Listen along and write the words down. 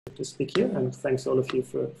to speak here, and thanks all of you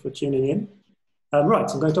for tuning in. Right,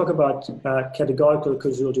 so I'm going to talk about categorical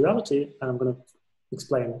Koszul duality, and I'm going to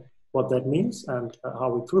explain what that means and how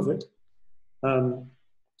we prove it.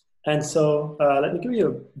 And so let me give you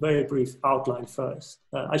a very brief outline first.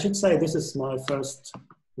 I should say this is my first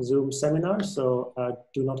Zoom seminar, so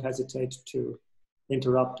do not hesitate to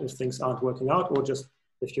interrupt if things aren't working out, or just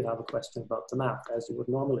if you have a question about the math, as you would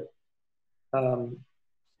normally.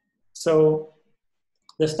 So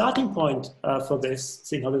the starting point for this,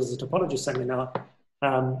 seeing how this is a topology seminar,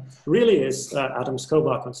 really is Adam's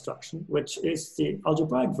cobar construction, which is the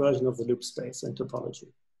algebraic version of the loop space in topology.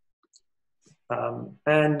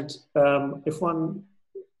 If one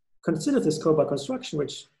considers this cobar construction,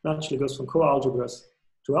 which naturally goes from coalgebras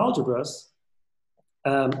to algebras,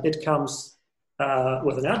 it comes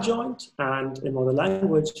with an adjoint, and in modern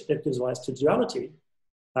language, it gives rise to duality,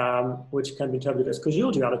 which can be interpreted as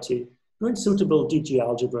Koszul duality between suitable DG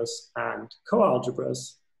algebras and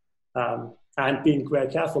coalgebras. And being very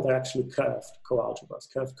careful, they're actually curved coalgebras,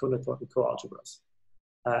 curved conilpotent coalgebras.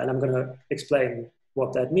 And I'm going to explain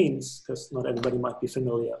what that means, because not everybody might be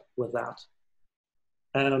familiar with that.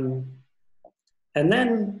 And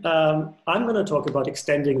then I'm going to talk about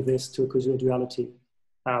extending this to Koszul duality,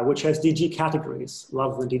 which has DG categories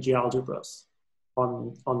rather than DG algebras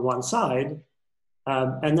on one side.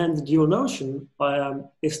 And then the dual notion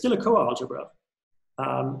is still a coalgebra.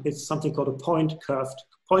 It's something called a pointed curved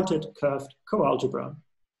coalgebra.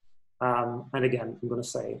 And again, I'm going to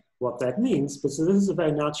say what that means, but so this is a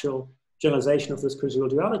very natural generalization of this Koszul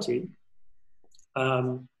duality.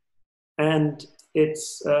 And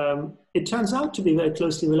it turns out to be very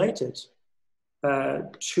closely related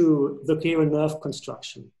to the coherent nerve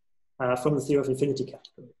construction from the theory of infinity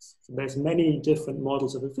categories. So there's many different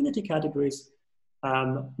models of infinity categories,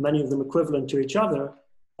 many of them equivalent to each other.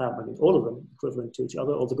 I mean, all of them equivalent to each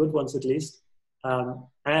other, all the good ones at least.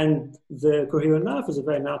 And the coherent nerve is a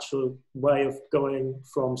very natural way of going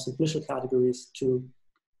from simplicial categories to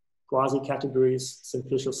quasicategories,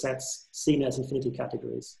 simplicial sets seen as infinity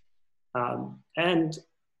categories. And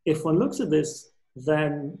if one looks at this,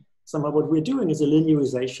 then somehow what we're doing is a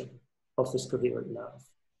linearization of this coherent nerve.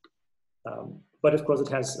 But of course it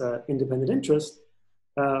has independent interest.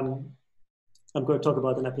 I'm going to talk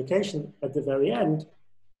about an application at the very end.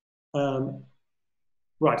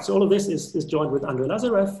 Right, so all of this is joined with Andrey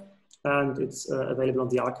Lazarev, and it's available on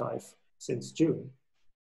the archive since June.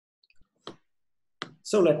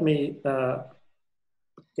 So let me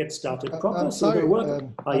get started proper. I'm sorry,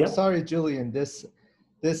 yeah? Sorry, Julian, this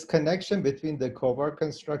connection between the cobar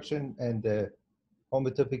construction and the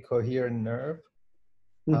homotopy coherent nerve,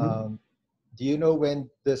 do you know when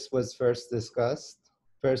this was first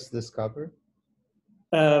discovered?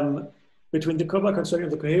 Between the cobar construction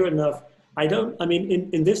and the coherent nerve, I mean,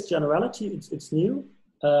 in this generality, it's new,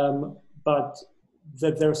 but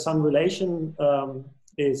that there's some relation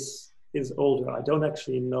is older. I don't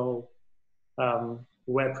actually know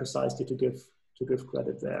where precisely to give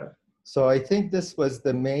credit there. So I think this was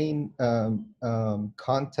the main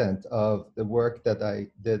content of the work that I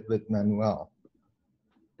did with Manuel.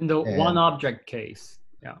 In the one object case,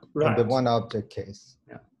 yeah. Right. In the one object case.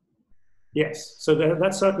 Yeah. Yes. So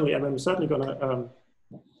that's certainly, I'm certainly going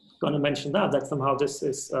to mention that somehow this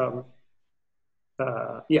is,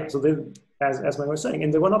 yeah. So as I was saying, in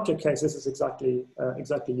the one object case, this is exactly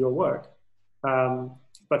your work.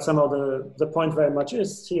 But somehow the point very much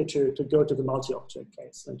is here to go to the multi-object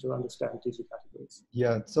case and to understand DG categories.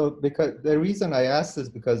 Yeah, so because the reason I asked is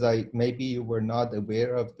because maybe you were not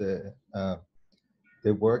aware of the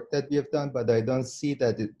work that we have done, but I don't see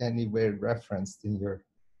that it anywhere referenced in your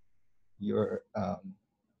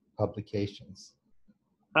publications.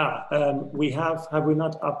 We have we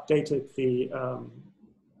not updated the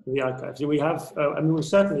archives? We have, I mean, we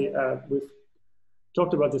certainly, we've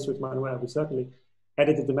talked about this with Manuel, we certainly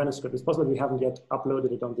edited the manuscript. It's possible we haven't yet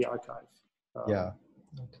uploaded it on the archive. Yeah,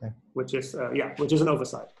 okay. Which is, yeah, which is an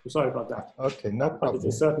oversight. I'm sorry about that. Okay, no problem. But it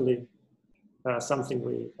is certainly something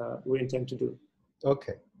we intend to do.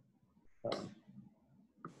 Okay.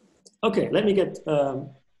 Okay, let me get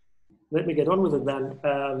on with it then.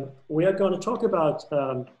 We are going to talk about,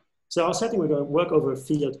 so our setting, we're going to work over a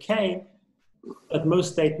field K, but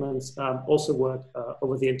most statements also work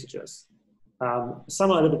over the integers.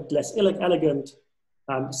 Some are a little bit less elegant,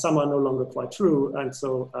 some are no longer quite true, and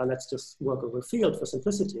so let's just work over a field for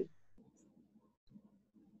simplicity.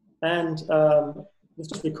 And let's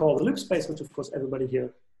just recall the loop space, which of course everybody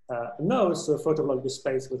here knows, so a topological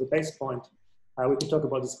space with a base point. We can talk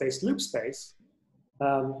about the space loop space.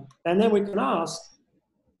 And then we can ask,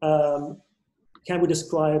 can we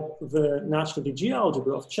describe the natural DG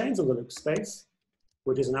algebra of chains on the loop space,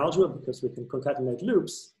 which is an algebra because we can concatenate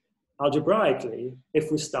loops algebraically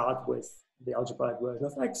if we start with the algebraic version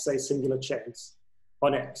of X, say singular chains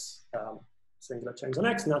on X. Singular chains on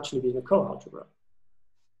X naturally being a coalgebra.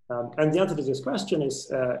 And the answer to this question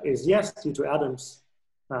is yes, due to Adams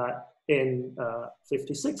in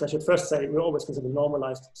 56. I should first say we always consider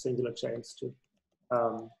normalized singular chains to,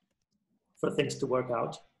 for things to work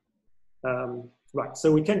out. Right,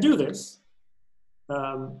 so we can do this.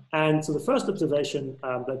 And so the first observation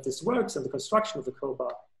that this works and the construction of the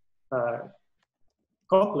cobar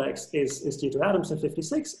complex is due to Adams in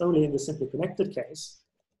 56, only in the simply connected case.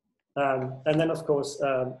 And then, of course,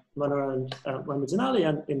 Monroe and Ramazanali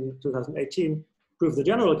in 2018 proved the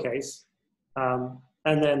general case. And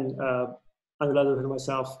then Andrey Lazarev and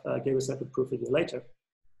myself gave a separate proof a year later.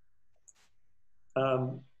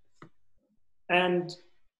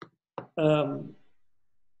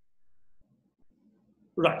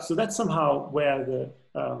 Right, so that's somehow where the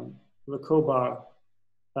cobar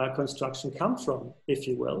construction comes from, if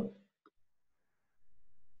you will.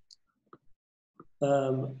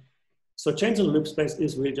 So chains in a loop space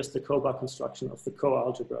is really just the cobar construction of the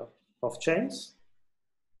coalgebra of chains.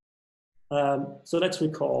 So let's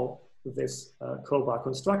recall this cobar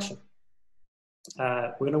construction.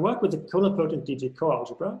 We're going to work with the conilpotent DG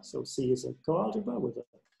coalgebra. So C is a coalgebra with a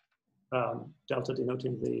delta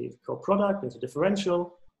denoting the coproduct. There's a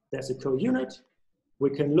differential. There's a counit.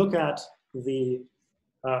 We can look at the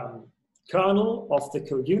kernel of the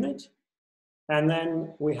counit. And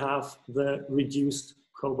then we have the reduced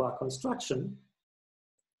cobar construction,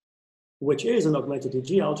 which is an augmented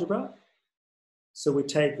DG algebra. So we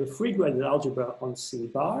take the free graded algebra on C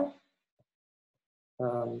bar.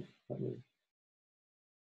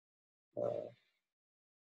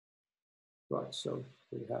 Right, so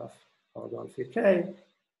we have Argon phi K,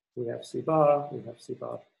 we have C bar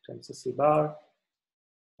tends to C bar,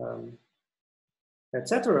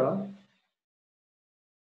 etc.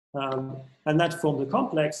 And that forms a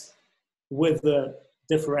complex with the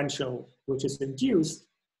differential, which is induced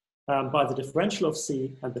by the differential of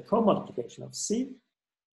C and the co-multiplication of C.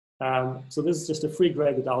 So this is just a free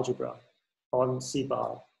graded algebra on C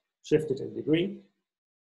bar shifted in degree.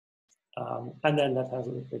 And then that has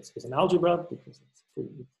it's an algebra because it's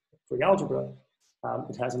free algebra.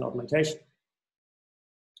 It has an augmentation.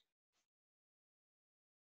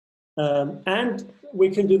 And we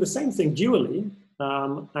can do the same thing dually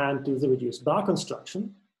and do the reduced bar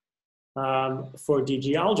construction for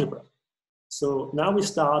DG algebra. So now we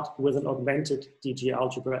start with an augmented DG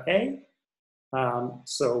algebra A.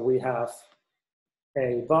 So we have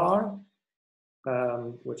A bar,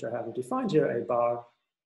 which I haven't defined here. A bar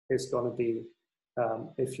is going to be,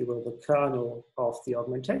 if you will, the kernel of the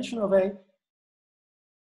augmentation of A.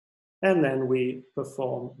 And then we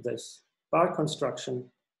perform this bar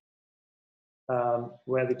construction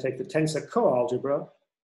where we take the tensor coalgebra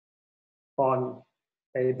on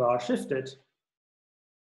A bar shifted.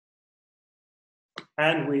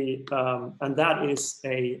 And we, and that is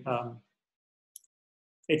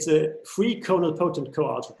it's a free conilpotent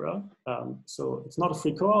coalgebra. So it's not a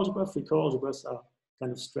free coalgebra. Free coalgebras are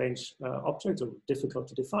kind of strange objects or difficult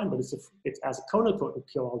to define, but it's as a conilpotent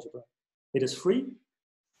coalgebra. It is free,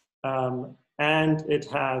 and it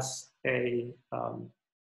has a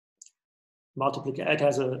it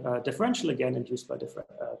has a differential again induced by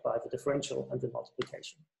the differential and the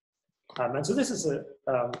multiplication. And so this is a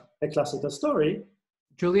classical story.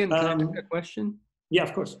 Julian, can I ask a question? Yeah,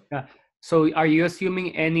 of course. Yeah. So are you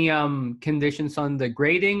assuming any conditions on the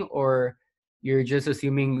grading, or you're just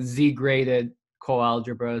assuming Z-graded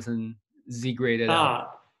coalgebras and Z-graded?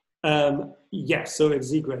 Yes, so it's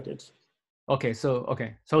Z-graded. Okay, so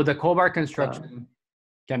the cobar construction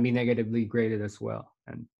can be negatively graded as well,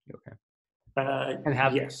 and okay. And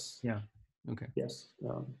have, yes. Yeah. Okay. Yes.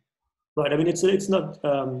 Right. I mean, it's not.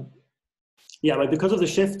 Yeah, but because of the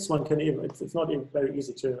shifts, one can even. It's not even very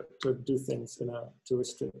easy to do things to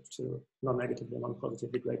restrict to non-negatively and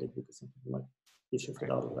non-positively graded because something might be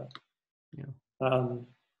shifted out of that. Yeah.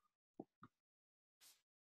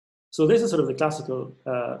 So this is sort of the classical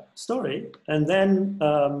story, and then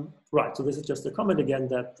right. So this is just a comment again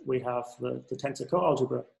that we have the tensor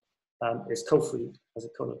coalgebra is co-free as a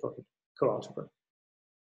conilpotent coalgebra.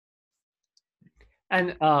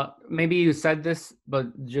 And maybe you said this, but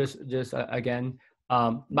just again,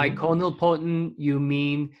 by conilpotent, you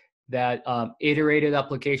mean that iterated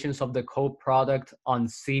applications of the coproduct on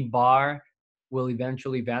C bar will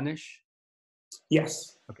eventually vanish?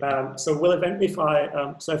 Yes. Okay. So will event if I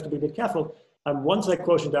so I have to be a bit careful. Once I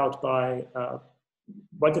quotient out by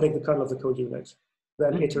take the kernel of the code unit,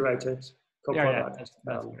 then iterated coproduct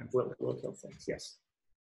will kill things. Yes.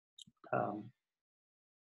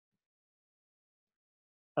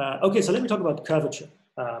 Okay, so let me talk about curvature.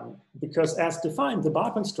 Because as defined, the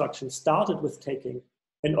bar construction started with taking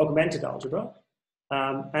an augmented algebra,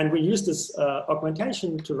 and we used this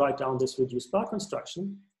augmentation to write down this reduced bar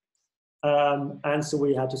construction. And so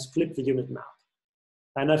we had to split the unit map.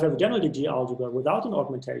 And if we have a general degree algebra without an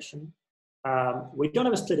augmentation, we don't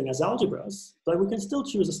have a splitting as algebras, but we can still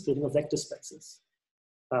choose a splitting of vector spaces.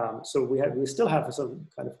 So we still have some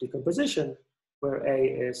kind of decomposition where A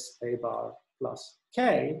is A bar plus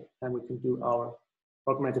K, and we can do our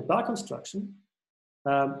augmented bar construction.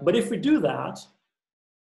 But if we do that,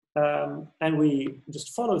 and we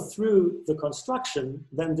just follow through the construction,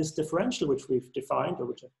 then this differential which we've defined, or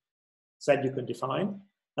which I said you can define,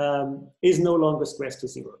 is no longer squares to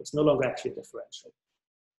zero. It's no longer actually a differential.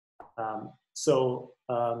 So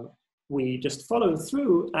we just follow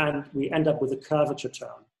through and we end up with a curvature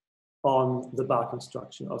term on the bar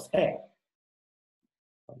construction of A.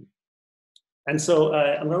 And so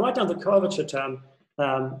I'm going to write down the curvature term, but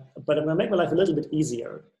I'm going to make my life a little bit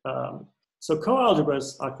easier. So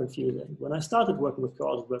coalgebras are confusing. When I started working with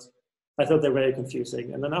coalgebras, I thought they're very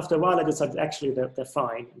confusing. And then after a while, I decided actually they're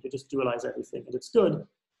fine. You just dualize everything and it's good.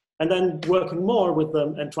 And then working more with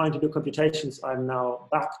them and trying to do computations, I'm now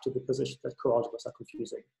back to the position that coalgebras are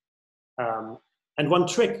confusing. And one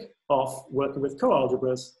trick of working with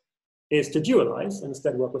coalgebras is to dualize and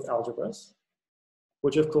instead work with algebras,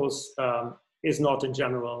 which of course is not in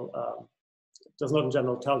general, does not in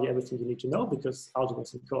general tell you everything you need to know, because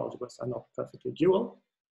algebras and coalgebras are not perfectly dual.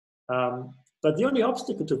 But the only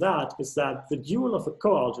obstacle to that is that the dual of a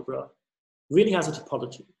coalgebra really has a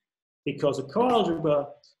topology, because a coalgebra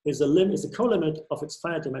is a colimit of its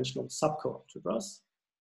finite dimensional subcoalgebras,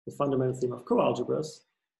 the fundamental theme of coalgebras.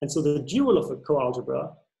 And so the dual of a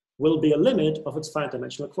coalgebra will be a limit of its finite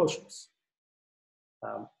dimensional quotients.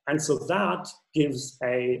 And so that gives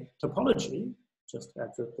a topology, just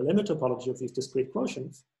at the limit topology of these discrete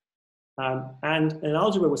quotients. And an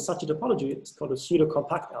algebra with such a topology is called a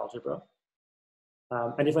pseudo-compact algebra.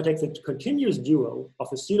 And if I take the continuous dual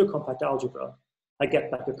of a pseudo-compact algebra, I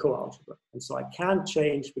get back a coalgebra. And so I can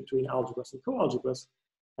change between algebras and coalgebras,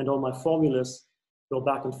 and all my formulas go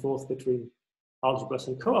back and forth between algebras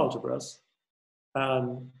and coalgebras.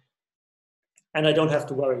 And I don't have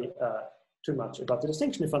to worry too much about the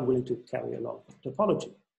distinction if I'm willing to carry along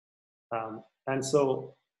topology. And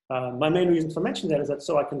so my main reason for mentioning that is that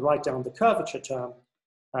so I can write down the curvature term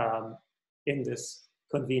in this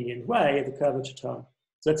convenient way, the curvature term.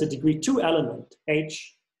 So that's a degree 2 element,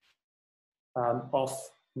 H, of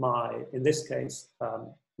my, in this case,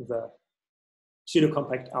 the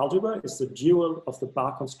pseudo-compact algebra is the dual of the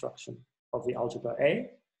bar construction of the algebra A.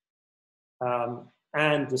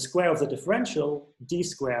 And the square of the differential, d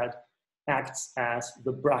squared, acts as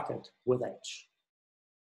the bracket with H.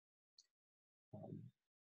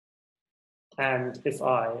 And if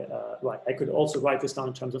I could also write this down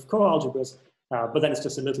in terms of coalgebras, but then it's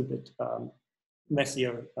just a little bit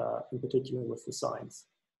messier, in particular with the signs.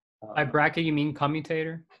 By bracket, you mean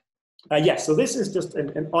commutator? Yes, so this is just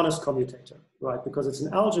an honest commutator, right? Because it's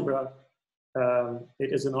an algebra,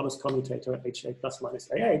 it is an honest commutator, HA plus minus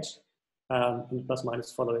AH, and plus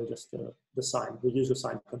minus following just the sign, the usual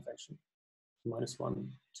sign convention. Minus 1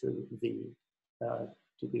 to the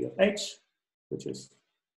to B of H, which is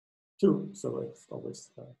 2, so it's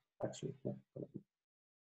always actually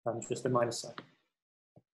just a minus sign.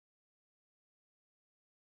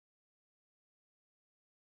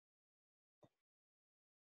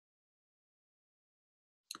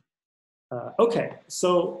 Okay,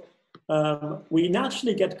 so we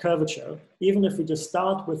naturally get curvature, even if we just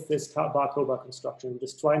start with this bar-cobar construction,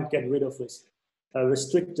 just try and get rid of this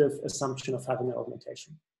restrictive assumption of having an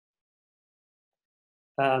augmentation.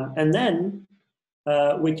 And then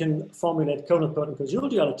we can formulate conilpotent Koszul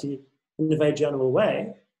duality in a very general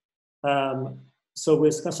way. So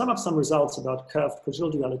we're going to sum up some results about curved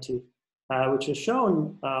Koszul duality, which is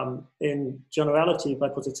shown in generality by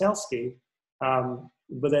Pozycelsky,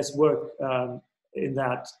 but there's work in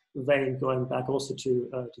that vein going back also to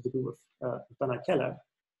the group of Bernard Keller.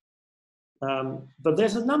 But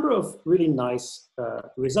there's a number of really nice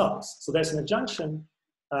results. So there's an adjunction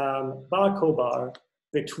bar-cobar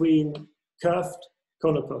between curved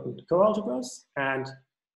conilpotent coalgebras and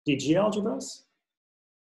DG algebras.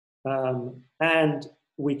 And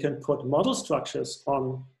we can put model structures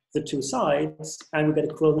on the two sides, and we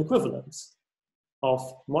get a Quillen equivalence of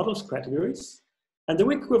model categories. And the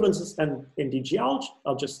weak equivalences and in DG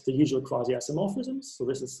are just the usual quasi-isomorphisms. So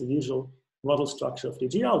this is the usual model structure of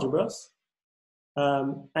DG algebras.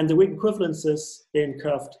 And the weak equivalences in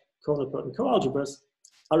curved conilpotent coalgebras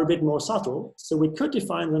are a bit more subtle. So we could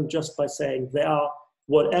define them just by saying they are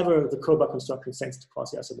whatever the cobar construction sends to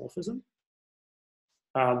quasi-isomorphism,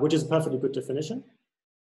 which is a perfectly good definition.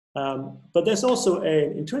 But there's also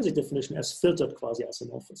an intrinsic definition as filtered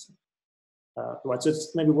quasi-isomorphism. Right, so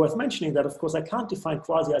it's maybe worth mentioning that, of course, I can't define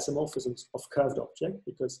quasi-isomorphisms of curved object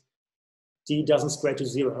because D doesn't square to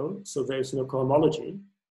 0, so there's no cohomology.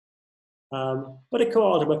 But a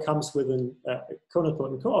coalgebra comes with a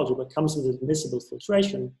conilpotent coalgebra comes with admissible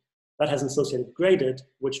filtration that has an associated graded,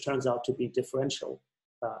 which turns out to be differential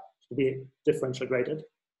graded.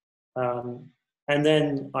 And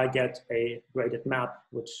then I get a graded map,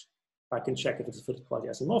 which I can check if it's a filtered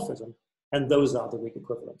quasi-isomorphism, and those are the weak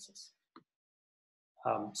equivalences.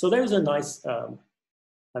 So there's a nice,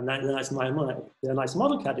 nice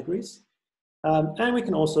model categories, and we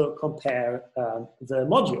can also compare the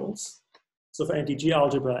modules. So for NTG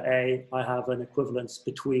algebra A, I have an equivalence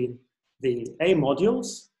between the A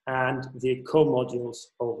modules and the co-modules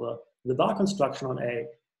over the bar construction on A.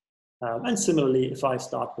 And similarly, if I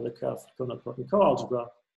start with a curved conilpotent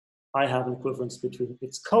coalgebra, I have an equivalence between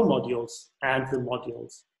its co-modules and the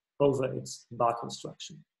modules over its bar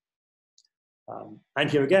construction. And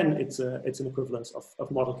here again, it's an equivalence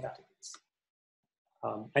of model categories.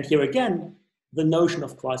 And here again, the notion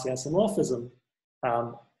of quasi-isomorphism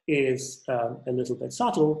is a little bit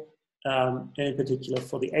subtle. And in particular,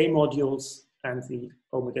 for the A modules and the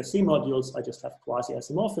omega C modules, I just have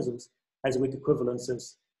quasi-isomorphisms as weak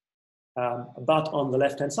equivalences. But on the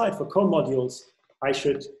left-hand side, for co-modules, I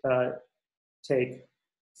should take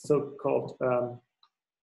so-called,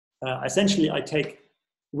 essentially I take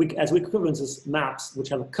as weak equivalences maps which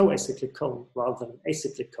have a co-acyclic cone rather than an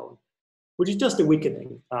acyclic cone, which is just a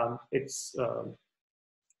weakening. I'm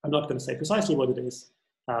not going to say precisely what it is.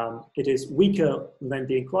 It is weaker than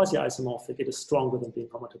being quasi-isomorphic. It is stronger than being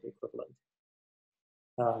homotopy equivalent.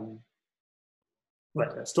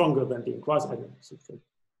 Stronger than being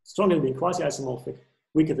quasi-isomorphic,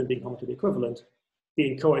 weaker than being homotopy equivalent.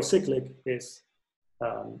 Being co-acyclic is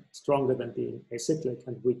stronger than being acyclic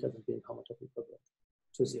and weaker than being homotopy equivalent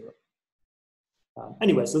to 0.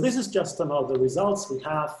 Anyway, so this is just some of the results we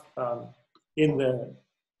have in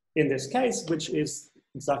this case, which is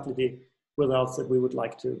exactly the results that we would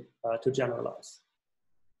like to generalize.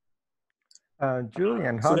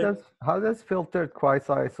 Julian, how does filtered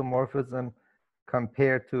quasi-isomorphism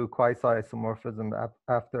compare to quasi-isomorphism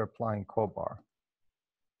after applying cobar?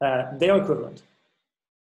 They are equivalent.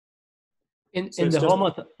 In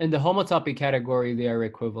the homotopy category, they are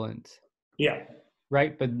equivalent. Yeah.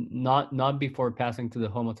 Right, but not before passing to the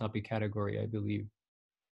homotopy category, I believe.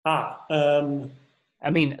 I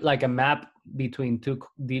mean, like a map between two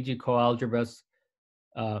DG coalgebras,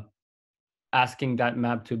 asking that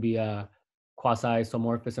map to be a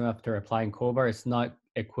quasi-isomorphism after applying cobar is not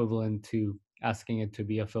equivalent to asking it to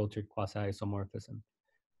be a filtered quasi-isomorphism.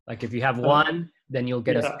 Like if you have one, then you'll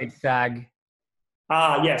get a zigzag.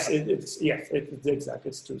 Yes, it's zigzag.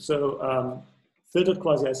 It's true. So filtered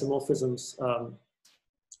quasi-isomorphisms.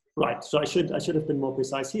 Right. So I should have been more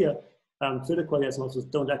precise here. Filtered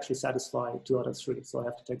quasi-isomorphisms don't actually satisfy 2 out of 3, so I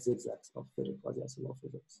have to take zigzags of filtered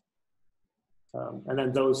quasi-isomorphisms, and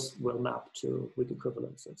then those will map to weak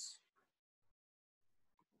equivalences.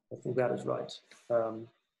 I think that is right.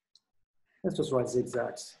 Let's just write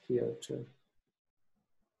zigzags here to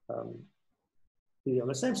be on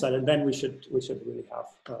the same side, and then we should really have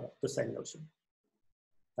the same notion.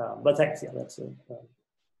 But thanks, yeah, that's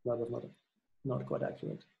not quite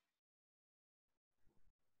accurate.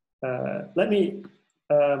 Let me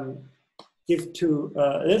give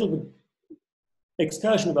a little bit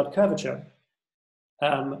excursion about curvature.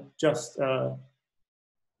 Just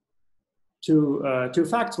two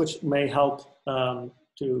facts which may help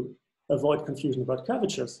to avoid confusion about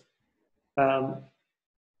curvatures.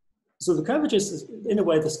 So the curvature is, in a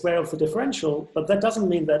way, the square of the differential, but that doesn't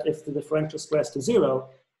mean that if the differential squares to 0,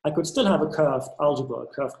 I could still have a curved algebra, a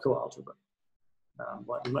curved coalgebra.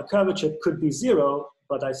 My curvature could be 0,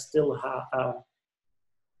 but I still have,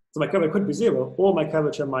 so my curvature could be 0, or my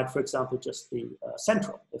curvature might, for example, just be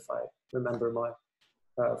central, if I remember my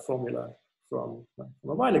formula from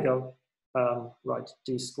a while ago. Right,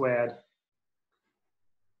 d squared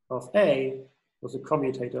of A was a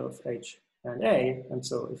commutator of H and A, and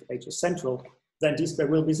so if H is central, then d squared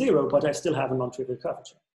will be 0, but I still have a non-trivial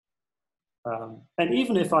curvature. And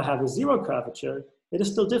even if I have a 0 curvature, it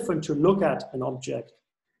is still different to look at an object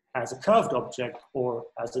as a curved object or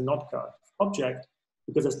as a not curved object,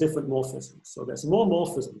 because there's different morphisms. So there's more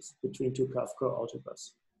morphisms between two curved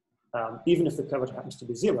coalgebras. even if the curvature happens to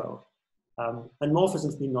be 0. And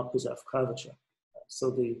morphisms need not preserve curvature. So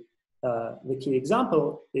the key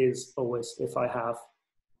example is always if I have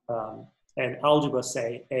an algebra,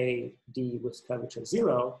 say A, D with curvature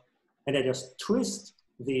 0, and I just twist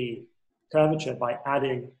the curvature by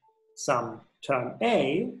adding some term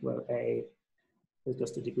A, where A is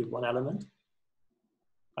just a degree 1 element,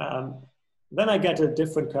 then I get a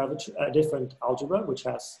different curvature, a different algebra, which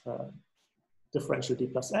has differential D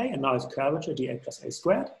plus A, and now it's curvature dA plus A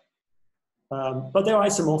squared. But they're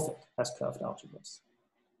isomorphic as curved algebras.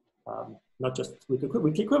 Not just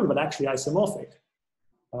weakly equivalent, but actually isomorphic.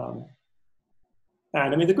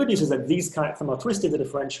 And I mean, the good news is that these kind of twisted the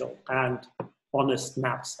differential, and honest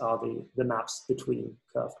maps are the maps between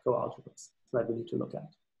curved coalgebras that we need to look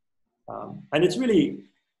at. And it's really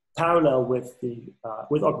parallel with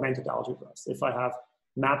with augmented algebras. If I have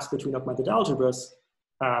maps between augmented algebras,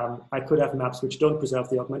 I could have maps which don't preserve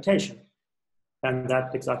the augmentation. And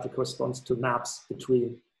that exactly corresponds to maps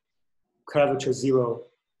between curvature 0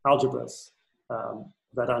 algebras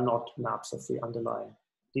that are not maps of the underlying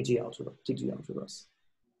DG algebras.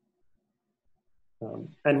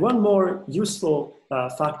 And one more useful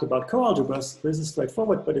fact about coalgebras, this is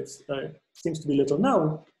straightforward, but it seems to be little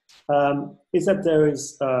known, is that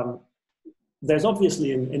there's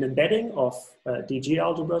obviously an embedding of DG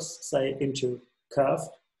algebras, say, into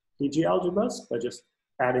curved DG algebras by just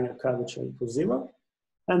adding a curvature equals 0.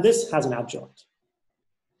 And this has an adjoint.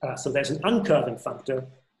 So there's an uncurving functor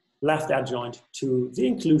left adjoint to the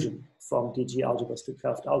inclusion from DG algebras to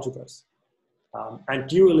curved algebras. And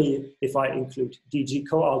dually, if I include DG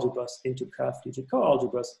coalgebras into curved DG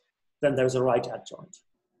coalgebras, then there's a right adjoint.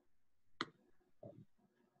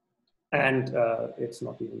 And it's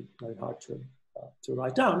not even very hard to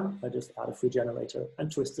write down. I just add a free generator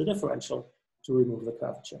and twist the differential to remove the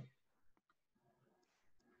curvature.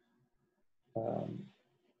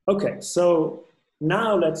 Okay, so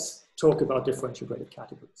now let's talk about differential graded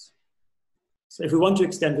categories. So if we want to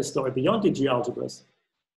extend this story beyond DG algebras,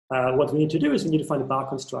 what we need to do is we need to find a bar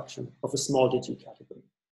construction of a small DG category.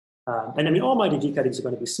 And I mean, all my DG categories are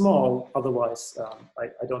going to be small, otherwise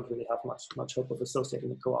I don't really have much hope of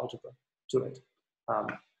associating a coalgebra to it.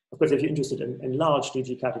 Of course, if you're interested in large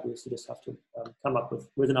DG categories, you just have to come up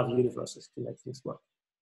with enough universes to make things work.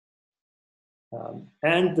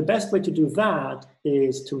 And the best way to do that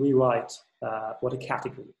is to rewrite what a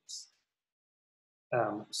category is.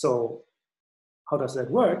 So how does that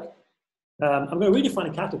work? I'm going to redefine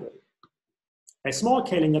a category. A small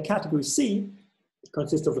k-linear category C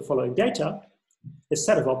consists of the following data: a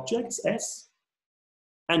set of objects S,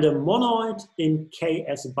 and a monoid in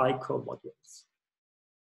Ks bicomodules.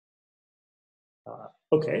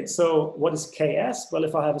 Okay, so what is Ks? Well,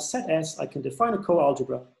 if I have a set S, I can define a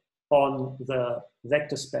coalgebra on the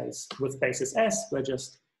vector space with basis S, where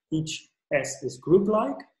just each S is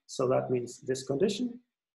group-like. So that means this condition.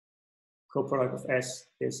 Coproduct of S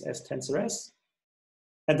is S tensor S.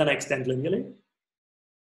 And then I extend linearly.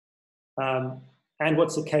 And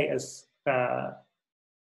what's the Ks?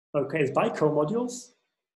 Okay, is bicomodules.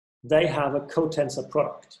 They have a cotensor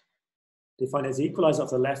product, defined as the equalizer of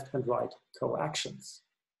the left and right coactions.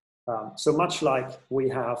 So much like we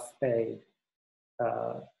have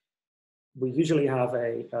we usually have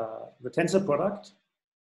the tensor product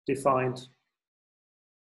defined,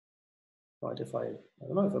 right? If I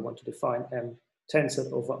don't know if I want to define M tensor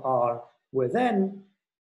over R with N,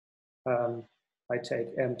 I take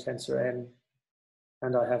M tensor N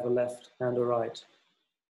and I have a left and a right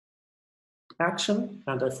action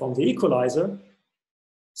and I form the equalizer.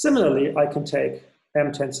 Similarly, I can take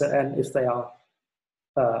M tensor N if they are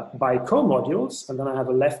bicomodules, and then I have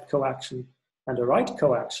a left coaction and a right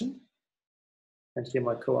coaction. And here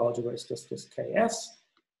my coalgebra is just this Ks.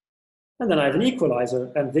 And then I have an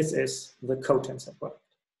equalizer, and this is the cotensor product.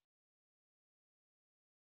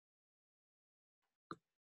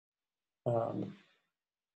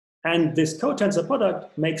 And this cotensor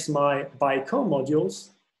product makes my bicomodules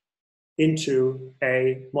into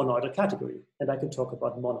a monoidal category. And I can talk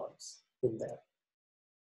about monoids in there.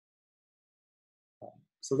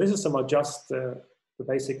 So this is somehow just the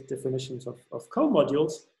basic definitions of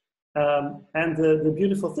comodules. And the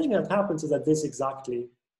beautiful thing that happens is that this exactly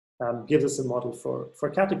gives us a model for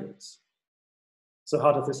categories. So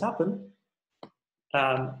how does this happen?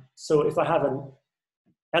 So if I have an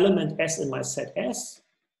element S in my set S,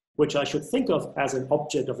 which I should think of as an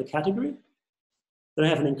object of the category, then I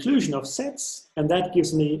have an inclusion of sets, and that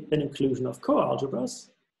gives me an inclusion of coalgebras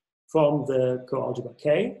from the coalgebra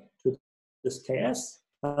K to this Ks.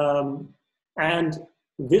 And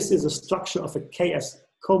this is a structure of a Ks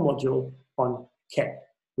comodule on K,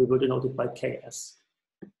 we will denote it by ks.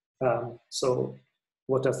 So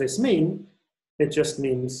what does this mean? It just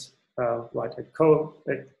means, right, a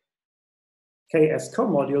ks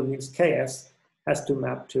co-module means ks has to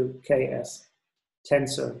map to ks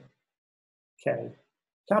tensor k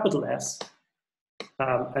capital S.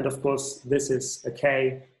 And of course, this is a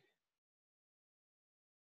k,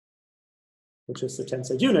 which is the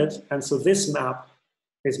tensor unit. And so this map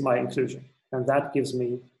is my inclusion. And that gives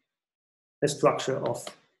me a structure of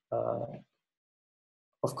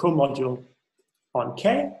co-module on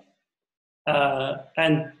K.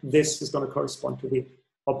 And this is going to correspond to the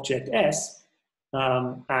object S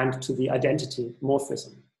and to the identity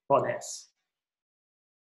morphism on S.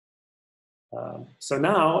 So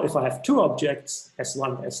now, if I have two objects,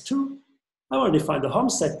 S1 and S2, I want to define the Hom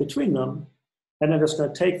set between them. And I'm just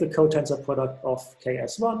going to take the cotensor product of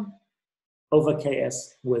KS1 over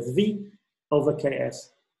KS with V over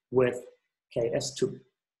KS with KS2.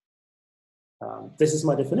 This is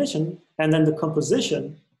my definition. And then the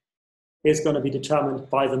composition is going to be determined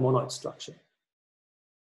by the monoid structure.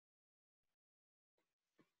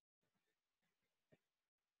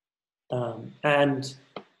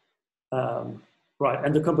 Right,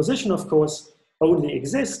 and the composition, of course, only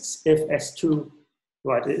exists if S2,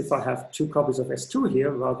 right, if I have two copies of S2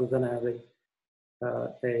 here, rather than having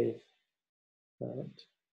S2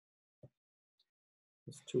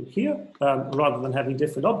 here, rather than having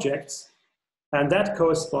different objects. And that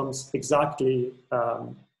corresponds exactly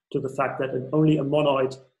to the fact that only a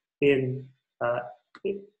monoid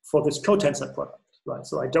for this cotensor product, right?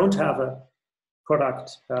 So I don't have a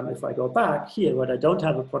product, if I go back here, right, I don't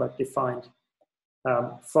have a product defined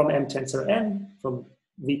from M tensor N, from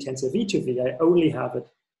V tensor V to V. I only have it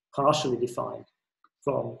partially defined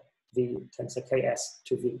from V tensor KS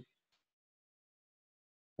to V.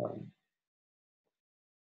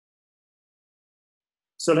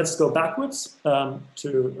 So let's go backwards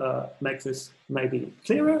to make this maybe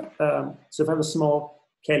clearer. So if I have a small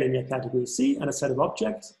K-linear category C and a set of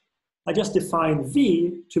objects, I just define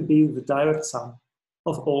V to be the direct sum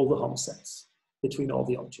of all the Hom sets between all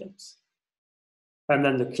the objects. And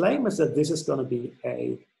then the claim is that this is going to be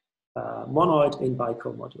a monoid in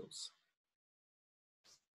bicomodules.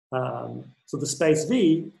 So the space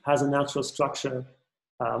V has a natural structure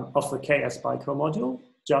of the KS bicomodule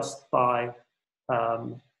just by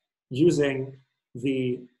using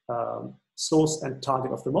the source and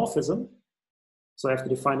target of the morphism. So I have to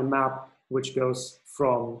define a map which goes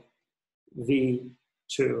from V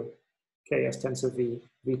to KS tensor V,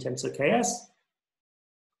 V tensor KS.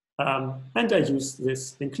 And I use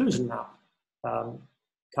this inclusion map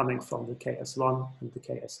coming from the KS1 and the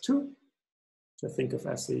KS2 to think of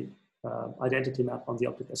as the identity map on the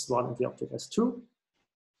object S1 and the object S2.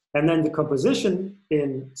 And then the composition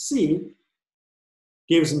in C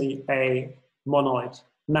gives me a monoid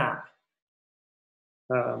map.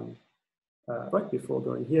 Right before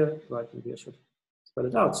going here, right, maybe I should spell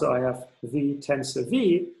it out. So I have V tensor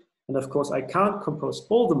V, and of course I can't compose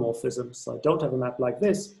all the morphisms, so I don't have a map like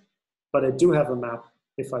this, but I do have a map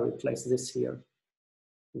if I replace this here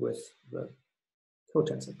with the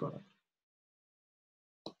cotensor product.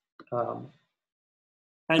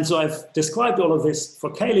 And so I've described all of this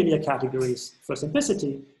for K-linear categories for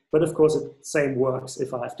simplicity, but of course the same works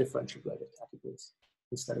if I have differential graded categories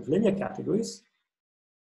instead of linear categories.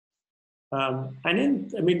 I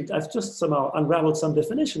mean, I've just somehow unraveled some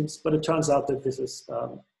definitions, but it turns out that this is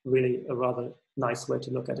really a rather nice way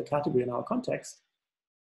to look at a category in our context.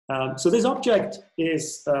 So this object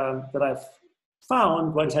is that I've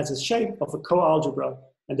found, well, it has a shape of a coalgebra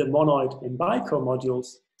and a monoid in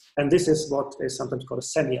bicomodules, and this is what is sometimes called a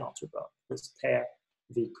semi-algebra, this pair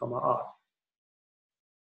V, R.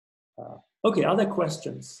 Okay, other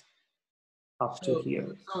questions up to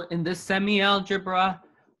here? So in this semi-algebra,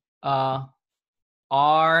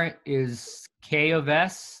 R is K of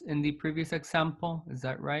S in the previous example, is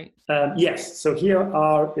that right? Yes, so here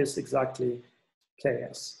R is exactly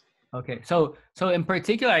KS. Okay, so in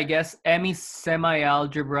particular, I guess any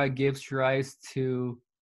semi-algebra gives rise to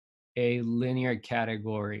a linear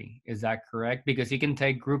category, is that correct? Because you can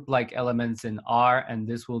take group-like elements in R and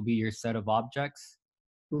this will be your set of objects?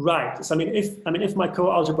 Right, so if my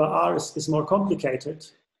coalgebra R is more complicated,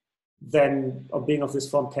 then of being of this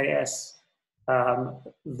form KS,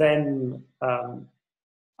 then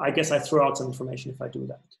I guess I throw out some information if I do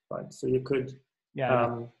that, right? So you could,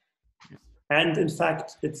 and in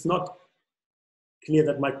fact, it's not clear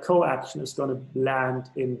that my co-action is going to land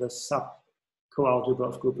in the sub-coalgebra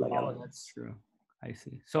of group-like elements. That's true. I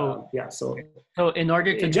see. So yeah, so in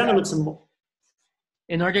order to in general, it's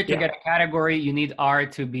in order to get a category, you need R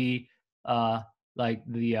to be like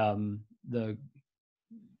the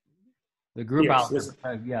group Yes,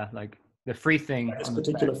 algebra, yeah, like the free thing. this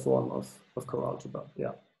particular form of coalgebra,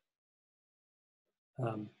 yeah.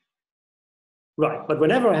 Right, but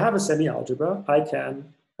whenever I have a semi-algebra, I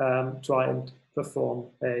can try and perform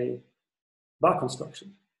a bar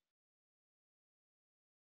construction.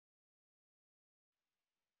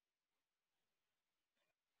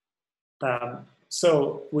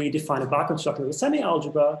 So we define a bar construction with a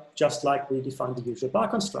semi-algebra, just like we define the usual bar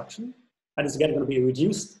construction. And it's again going to be a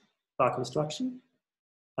reduced bar construction.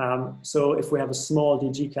 So if we have a small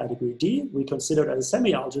DG category D, we consider it as a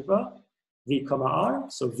semi-algebra, V comma R.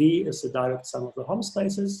 So V is the direct sum of the Hom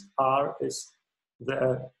spaces. R is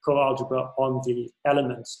the coalgebra on the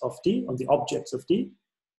elements of D, on the objects of D.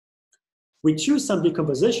 We choose some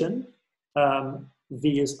decomposition.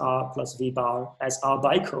 V is R plus V bar as R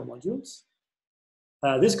by comodules.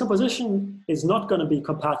 This composition is not going to be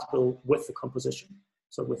compatible with the composition,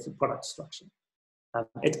 so with the product structure.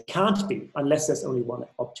 It can't be unless there's only one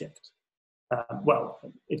object. Well,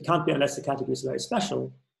 it can't be unless the category is very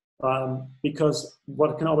special, because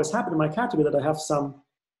what can always happen in my category that I have some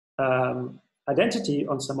identity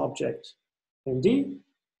on some object in D,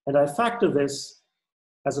 and I factor this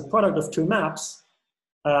as a product of two maps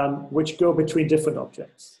which go between different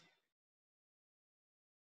objects.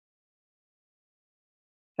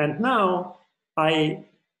 And now I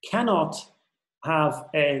cannot have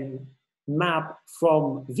a map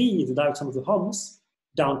from V, the direct sum of the Homs,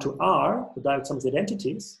 down to R, the direct sum of the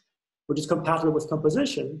identities, which is compatible with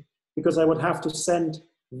composition, because I would have to send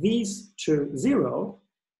these to 0,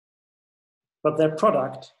 but their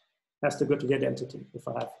product has to go to the identity if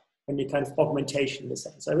I have any kind of augmentation in the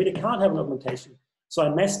sense. I really can't have an augmentation, so I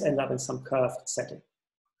must end up in some curved setting.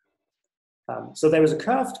 So there is a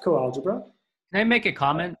curved coalgebra. Can I make a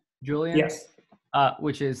comment, Julian? Yes.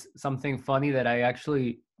 Which is something funny that I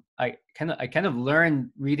kind of learned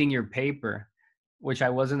reading your paper, which I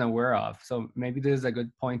wasn't aware of. So maybe this is a good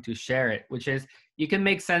point to share it, which is you can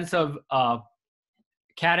make sense of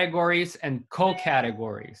categories and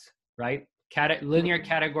co-categories, right? Linear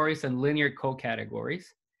categories and linear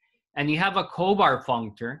co-categories. And you have a cobar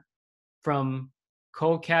functor from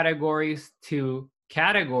co-categories to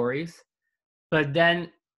categories, but then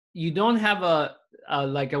you don't have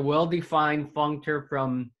like a well-defined functor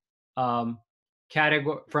from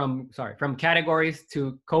categories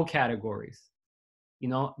to co-categories. You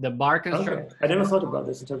know, the bar construction. Okay. I never thought about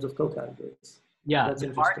this in terms of co-categories. Yeah, that's the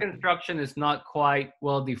bar construction is not quite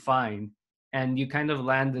well defined, and you kind of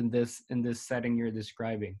land in this setting you're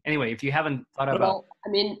describing. Anyway, if you haven't thought about, well, I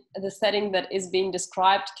mean, the setting that is being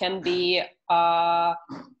described can be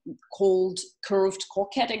called curved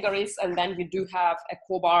co-categories, and then you do have a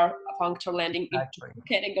cobar functor landing into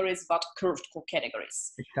categories, but curved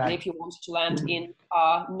co-categories. Exactly. And if you want to land in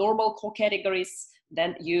normal co-categories,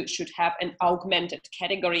 then you should have an augmented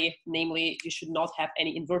category, namely you should not have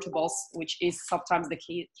any invertibles, which is sometimes the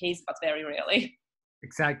case, but very rarely.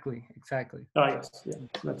 Exactly. Ah, yes, yeah,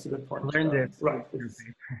 that's a good point. Learned it. Right.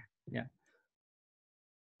 Yeah.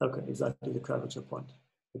 Okay, exactly the curvature point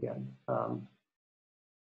again.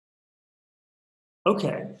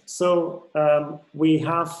 Okay, so we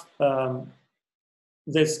have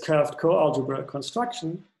this curved coalgebra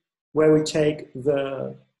construction where we take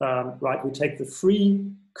the we take the free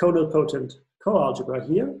conilpotent coalgebra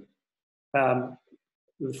here,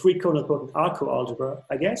 the free conilpotent R coalgebra,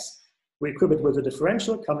 I guess. We equip it with a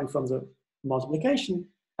differential coming from the multiplication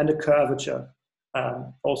and a curvature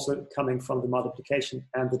also coming from the multiplication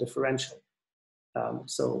and the differential.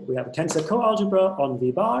 So we have a tensor coalgebra on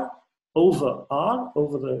V bar over R,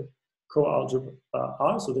 over the coalgebra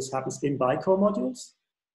R. So this happens in by comodules,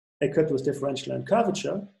 equipped with differential and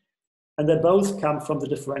curvature. And they both come from the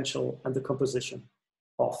differential and the composition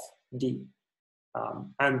of D.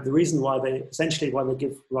 And the reason why they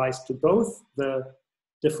give rise to both the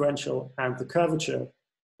differential and the curvature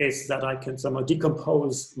is that I can somehow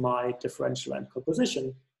decompose my differential and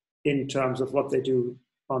composition in terms of what they do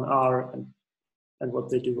on R and what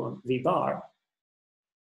they do on V bar.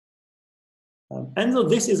 And so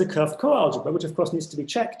this is a curved coalgebra, which of course needs to be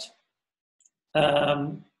checked.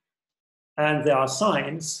 And there are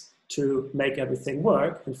signs to make everything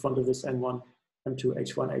work in front of this N1, M2,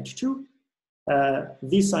 H1, H2.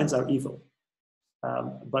 These signs are evil,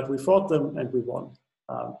 but we fought them and we won,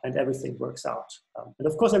 and everything works out. And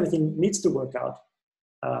of course, everything needs to work out,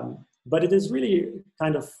 but it is really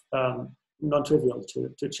kind of non-trivial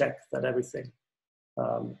to check that everything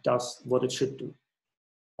does what it should do.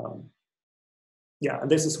 Yeah, and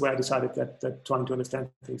this is where I decided that trying to understand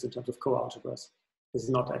things in terms of coalgebras is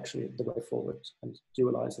not actually the way forward, and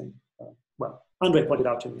dualizing. well, Andrey pointed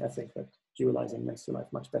out to me, I think, that dualizing makes your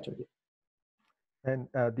life much better here. And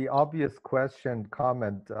the obvious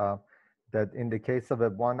comment that in the case of a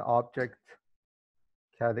one object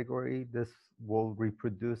category, this will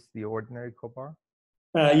reproduce the ordinary cobar?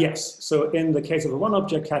 Yes, so in the case of a one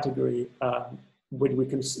object category, we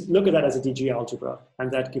can look at that as a DG algebra,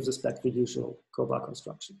 and that gives us back the usual cobar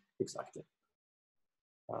construction, exactly.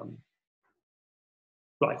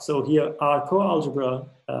 Right, so here our coalgebra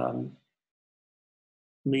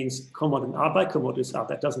means commod and R by commod is R.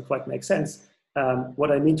 That doesn't quite make sense.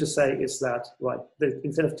 What I mean to say is that, right,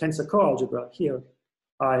 instead of tensor coalgebra here,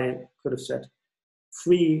 I could have said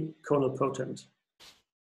free conilpotent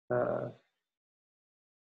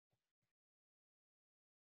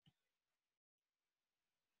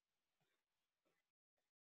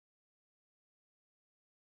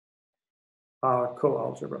our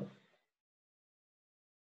coalgebra.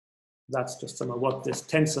 That's just some of what this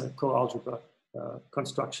tensor coalgebra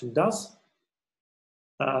construction does.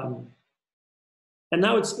 And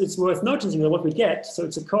now it's worth noticing that what we get, so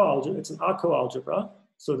it's a coalgebra, it's an R coalgebra,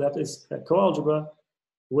 so that is a coalgebra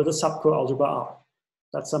with a subcoalgebra R.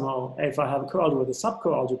 That's somehow, if I have a coalgebra with a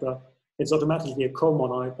subcoalgebra, it's automatically a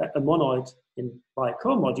monoid by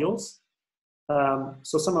comodules.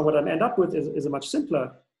 So somehow what I end up with is a much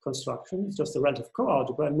simpler construction. It's just a relative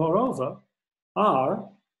coalgebra, and moreover, R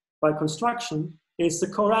by construction is the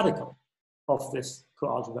coradical of this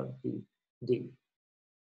coalgebra D.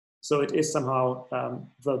 So it is somehow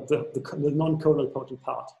the non-conilpotent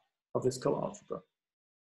part of this coalgebra.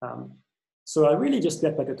 So I really just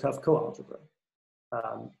get back a curved coalgebra,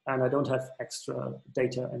 and I don't have extra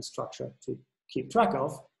data and structure to keep track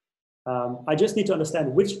of. I just need to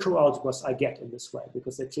understand which coalgebras I get in this way,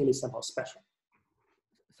 because they're clearly somehow special.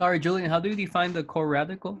 Sorry, Julian, how do you define the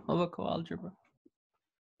coradical of a coalgebra?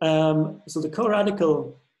 So the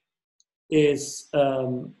coradical is,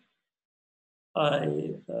 so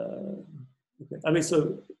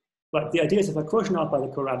but the idea is if I quotient out by the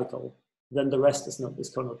coradical, then the rest is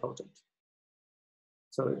conilpotent.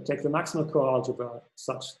 So take the maximal coalgebra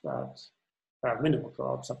such that, minimal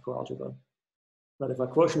subcoalgebra, but if I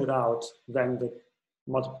quotient it out, then the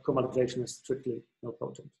co-multiplication is strictly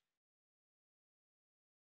nilpotent.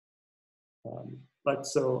 But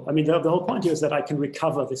so, I mean, the whole point here is that I can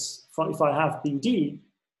recover this. If I have BD,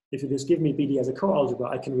 if you just give me BD as a coalgebra,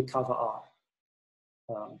 I can recover R.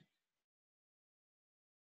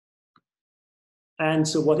 And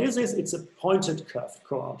so what is this? It's a pointed curved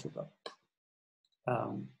coalgebra.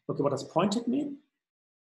 Okay, what does pointed mean?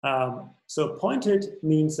 So pointed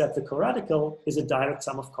means that the coradical is a direct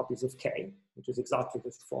sum of copies of K, which is exactly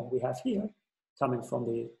the form we have here, coming from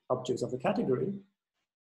the objects of the category.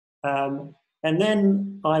 And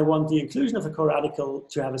then I want the inclusion of the coradical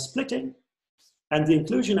to have a splitting, and the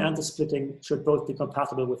inclusion and the splitting should both be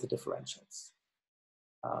compatible with the differentials.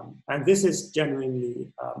 And this is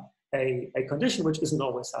genuinely a condition which isn't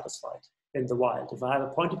always satisfied in the wild. If I have a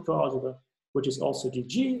pointed coalgebra, which is also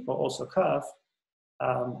DG or also curve,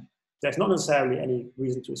 there's not necessarily any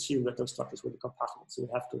reason to assume that those structures will be compatible. So we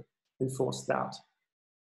have to enforce that.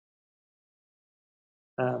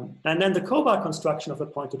 And then the cobar construction of a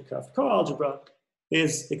pointed curved coalgebra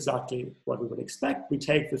is exactly what we would expect. We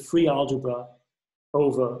take the free algebra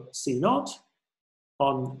over C naught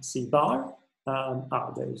on C bar.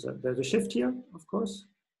 There's a shift here, of course.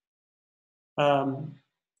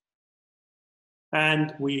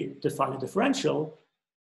 And we define a differential.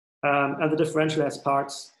 And the differential has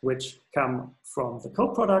parts which come from the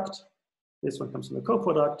coproduct. This one comes from the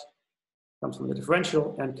coproduct, comes from the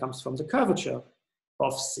differential, and comes from the curvature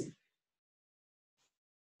of C.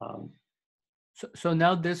 So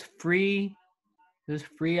now this free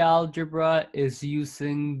algebra is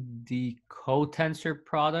using the cotensor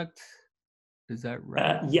product. Is that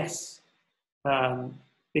right? Yes,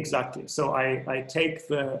 exactly. So I take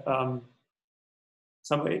the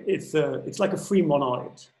it's like a free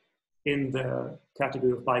monoid in the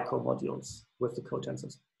category of bicomodules with the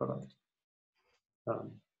cotensor product.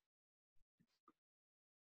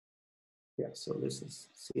 Yeah, so this is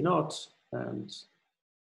C naught and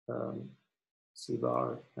C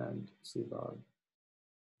bar and C bar,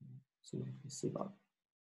 C bar,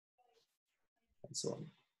 and so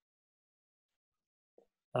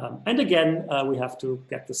on. And again, we have to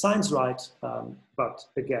get the signs right, but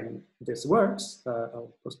again, this works.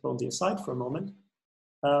 I'll postpone the aside for a moment.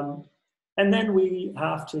 And then we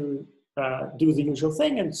have to do the usual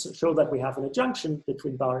thing and show that we have an adjunction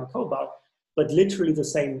between bar and cobar, but literally the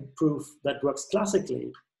same proof that works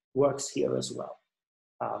classically works here as well.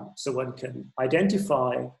 So one can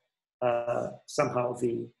identify somehow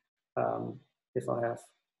the, if I have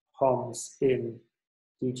Homs in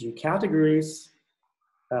DG categories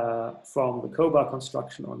from the cobar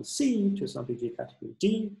construction on C to some DG category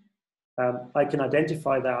D. I can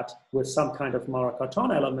identify that with some kind of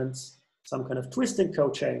Mara-Cartan elements, some kind of twisting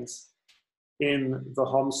cochains in the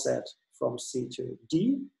Hom set from C to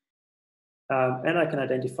D. And I can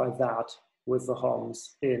identify that with the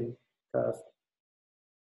Homs in curved,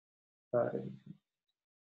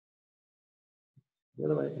 the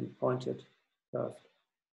other way, in pointed curved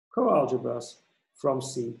coalgebras from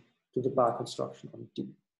C to the bar construction on D.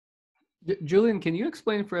 Julian, can you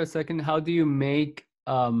explain for a second, how do you make,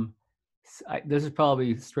 this is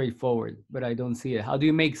probably straightforward, but I don't see it. How do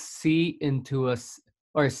you make C into a,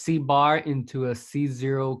 or C bar into a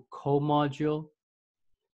C0 co-module?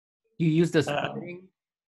 You use the splitting?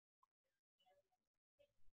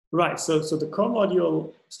 Right, so the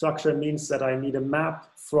co-module structure means that I need a map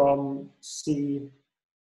from C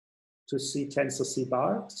to C tensor C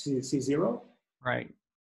bar, C0. Right.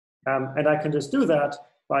 And I can just do that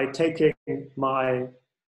by taking my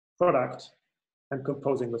product and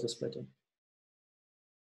composing with the splitting.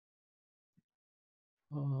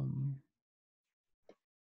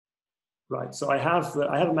 Right, so I have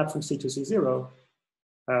a map from C to C0.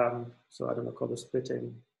 So I don't know, call the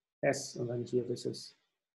splitting S, and then here this is.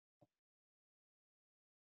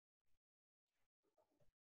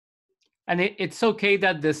 And it's okay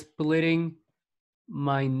that the splitting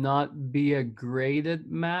might not be a graded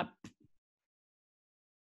map?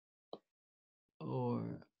 Or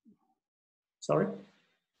Sorry?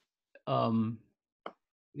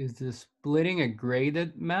 Is the splitting a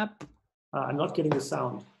graded map? I'm not getting the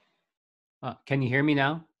sound. Can you hear me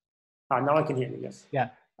now? Now I can hear you, yes. Yeah,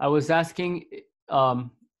 I was asking,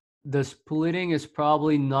 the splitting is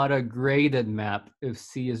probably not a graded map if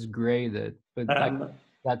C is graded, but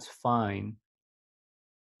that's fine.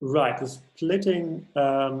 Right, the splitting,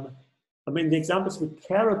 I mean, the examples we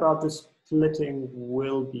care about, the splitting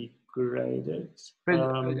will be graded. But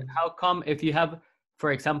how come if you have,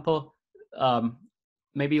 for example,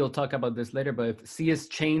 maybe you'll talk about this later, but if C is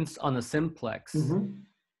chains on a simplex,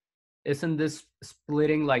 isn't this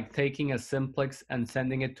splitting like taking a simplex and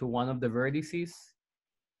sending it to one of the vertices?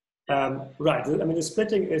 Right, I mean, the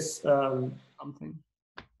splitting is something.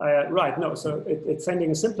 Right, no, so it's sending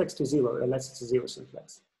a simplex to 0 unless it's a 0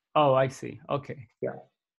 simplex. Oh, I see, okay. Yeah.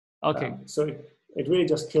 Okay. So it really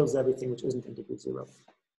just kills everything which isn't integer 0.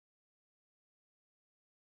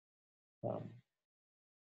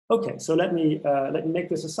 Okay, so let me make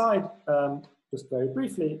this aside just very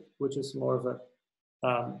briefly, which is more of a,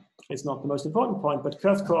 it's not the most important point, but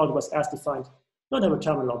curved coalgebras as defined don't have a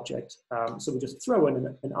terminal object. So we just throw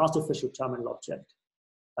in an artificial terminal object.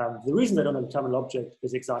 The reason they don't have a terminal object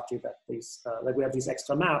is exactly that that we have these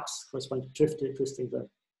extra maps corresponding to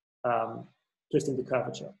twisting the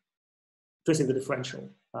curvature, twisting the differential.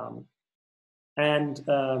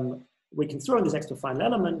 We can throw in this extra final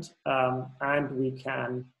element, and we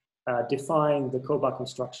can define the cobar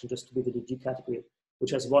construction just to be the DG category,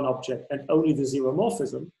 which has one object and only the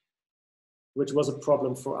zeromorphism, which was a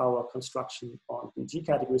problem for our construction on DG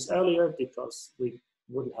categories earlier because we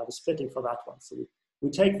wouldn't have a splitting for that one. So we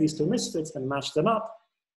take these two misfits and match them up,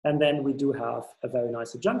 and then we do have a very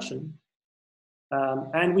nice adjunction.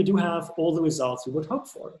 And we do have all the results we would hope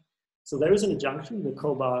for. So there is an adjunction, the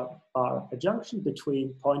cobar adjunction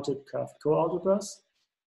between pointed curved coalgebras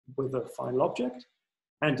with a final object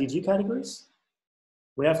and DG categories.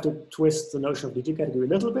 We have to twist the notion of DG category a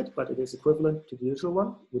little bit, but it is equivalent to the usual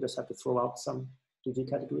one. We just have to throw out some DG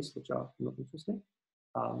categories which are not interesting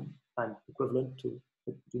and equivalent to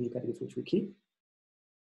the DG categories which we keep.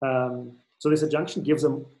 So this adjunction gives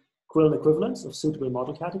them Quillen equivalence of suitable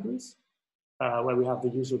model categories, where we have the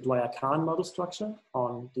usual Dwyer-Kahn model structure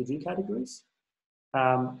on DG categories.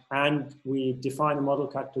 And we define a model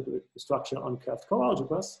category structure on curved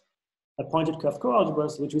coalgebras, pointed curved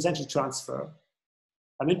coalgebras, which we essentially transfer.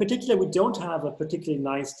 In particular, we don't have a particularly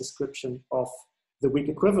nice description of the weak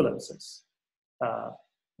equivalences.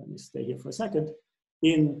 Let me stay here for a second,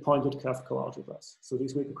 in pointed curved coalgebras. So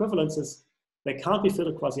these weak equivalences, they can't be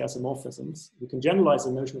fitted quasi-isomorphisms. We can generalize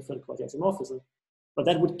the notion of fitted quasi-isomorphism, but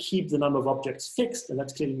that would keep the number of objects fixed, and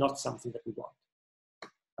that's clearly not something that we want.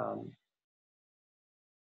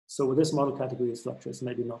 So with this model category structure is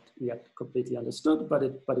maybe not yet completely understood, but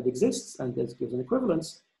it exists and it gives an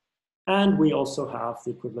equivalence. And we also have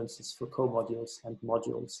the equivalences for co-modules and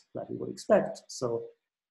modules that we would expect. So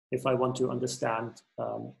if I want to understand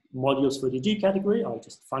modules for DG category, I'll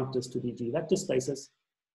just func this to DG vector spaces.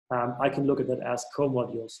 I can look at that as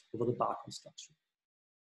co-modules over the bar construction.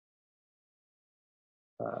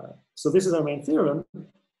 So this is our main theorem,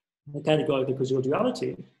 the categorical Koszul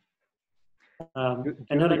duality. And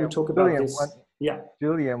then let me talk about this.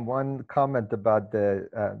 Julian, one comment about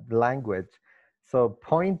the language. So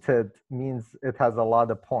pointed means it has a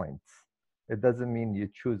lot of points. It doesn't mean you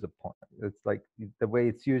choose a point. It's like the way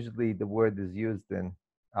it's usually the word is used in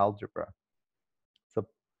algebra. So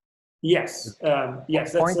yes,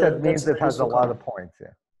 yes. Pointed means it has a lot of points.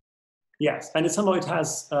 Yeah. Yes, and somehow it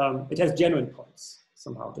has genuine points.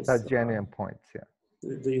 Somehow this has genuine points. Yeah.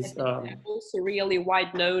 These also really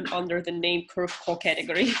wide known under the name curve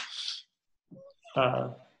cocategory.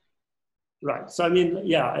 Right. So I mean,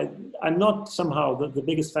 yeah, I'm not somehow the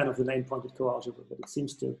biggest fan of the name pointed coalgebra, but it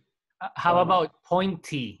seems to. How about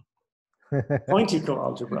pointy? Pointy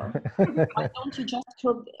coalgebra. Why don't you just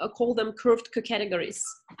call them curved cocategories?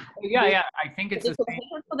 Yeah, I think it's the same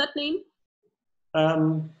for that name.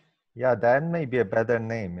 Yeah, that may be a better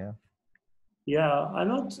name. Yeah. Yeah, I'm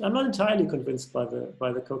not entirely convinced by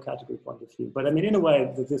the co-category point of view, but I mean, in a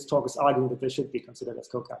way, this talk is arguing that they should be considered as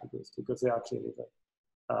co-categories because they are clearly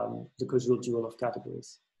the Koszul dual of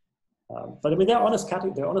categories. But I mean, they're honest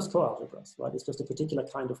coalgebras, right? It's just a particular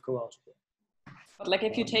kind of coalgebra. But like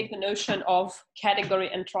if you take the notion of category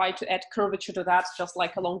and try to add curvature to that, just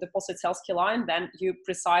like along the Poset-Celsky line, then you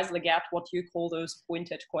precisely get what you call those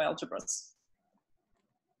pointed coalgebras.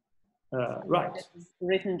 Right. It's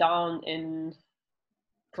written down in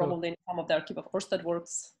probably in some of their keep. Of course, that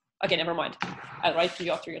works. Okay, never mind. I'll write to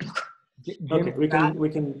you after your talk. Okay, we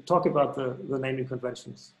can talk about the naming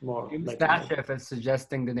conventions more. Stashev is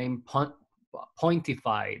suggesting the name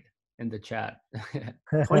pointified in the chat.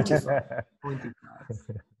 Pointified.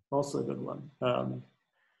 Also a good one.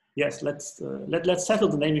 Yes, let's settle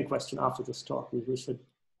the naming question after this talk. We should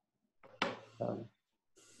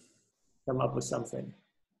come up with something.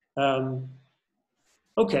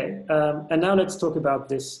 Okay, and now let's talk about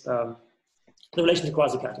this, the relation to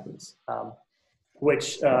quasicategories,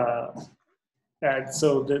 which,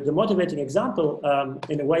 so the motivating example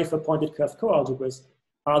in a way for pointed curved coalgebras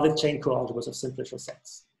are the chain coalgebras of simplicial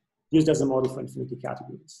sets, used as a model for infinity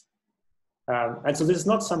categories. And so this is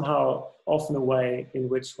not somehow often a way in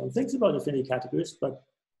which one thinks about infinity categories, but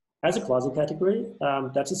as a quasi-category,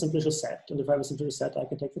 that's a simplicial set. And if I have a simplicial set, I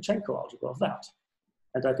can take the chain coalgebra of that.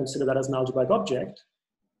 And I consider that as an algebraic object.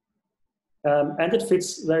 And it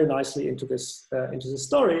fits very nicely into this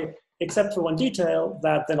story, except for one detail,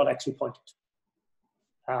 that they're not actually pointed.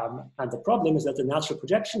 And the problem is that the natural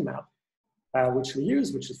projection map, which we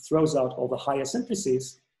use, which throws out all the higher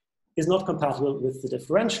simplices, is not compatible with the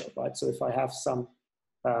differential, right? So if I have some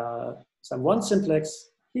one simplex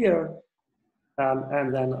here,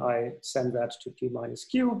 and then I send that to P minus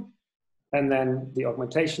Q, and then the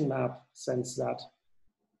augmentation map sends that,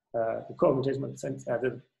 the co-augmentation map sends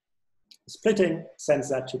the splitting sends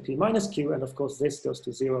that to P minus Q, and of course this goes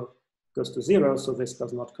to zero, so this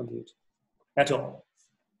does not commute at all.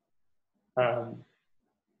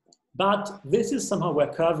 But this is somehow where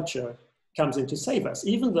curvature comes in to save us,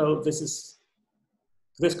 even though this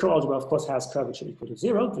coalgebra of course has curvature equal to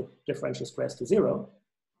 0, the differential squares to 0.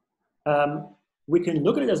 We can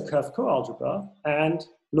look at it as a curved coalgebra and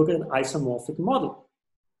look at an isomorphic model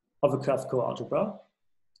of a curved coalgebra.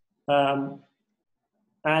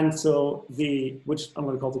 And so which I'm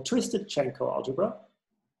going to call the twisted chain coalgebra,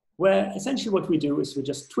 where essentially what we do is we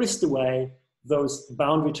just twist away those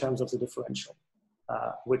boundary terms of the differential,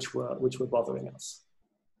 which were bothering us.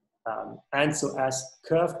 And so as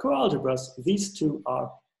curved coalgebras, these two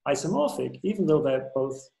are isomorphic, even though they're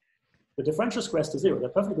both the differential squares to 0. They're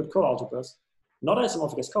perfectly good coalgebras, not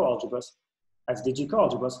isomorphic as coalgebras, as DG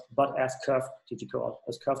coalgebras, but as curved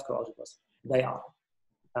coalgebras. They are.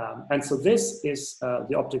 And so this is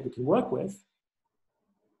the object we can work with.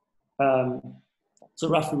 So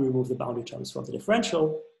roughly we remove the boundary terms from the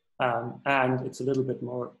differential, and it's a little bit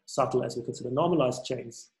more subtle as we consider normalized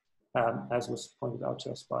chains, as was pointed out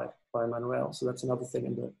to us by Manuel. So that's another thing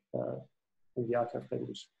in the archive paper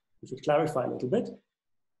which we should clarify a little bit.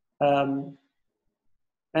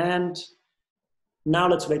 And now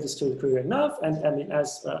let's relate this to the coherent nerve. And I mean,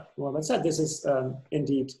 as Mohammed said, this is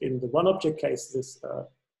indeed in the one object case, this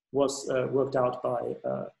was worked out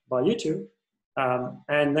by you two.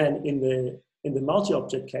 And then in the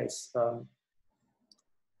multi-object case,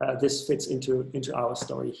 this fits into our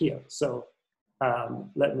story here. So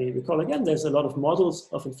let me recall again, there's a lot of models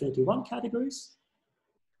of infinity one categories.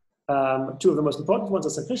 Two of the most important ones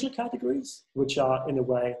are simplicial categories, which are in a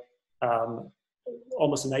way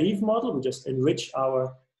almost a naive model. We just enrich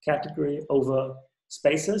our category over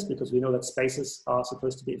spaces because we know that spaces are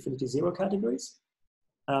supposed to be infinity zero categories.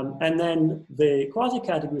 And then the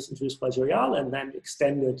quasi-categories introduced by Julian and then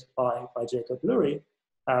extended by Jacob Lurie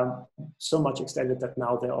So much extended that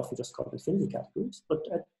now they're often just called infinity categories. But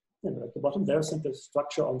at the bottom, there are simple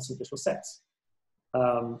structure on simplicial sets.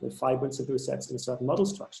 The fibrant simple sets in a certain model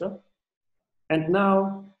structure. And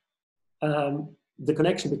now the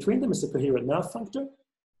connection between them is the coherent nerve functor,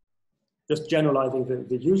 just generalizing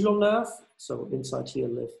the usual nerve. So inside here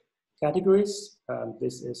live categories.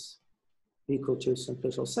 This is equal to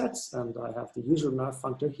simplicial sets, and I have the usual nerve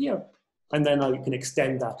functor here. And then I can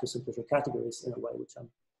extend that to simplicial categories in a way which I'm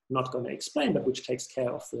not going to explain, but which takes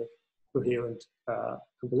care of the coherent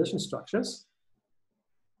composition structures.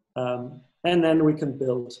 And then we can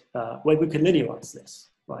build, we can linearize this,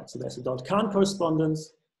 right? So there's a dot-Kahn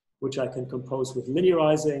correspondence, which I can compose with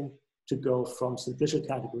linearizing to go from simplicial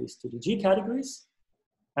categories to DG categories.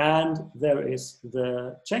 And there is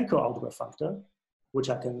the Chain coalgebra functor, which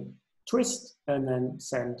I can twist and then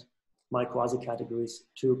send my quasi-categories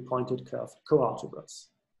to pointed curved coalgebras.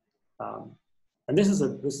 And this is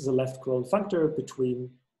a left clone functor between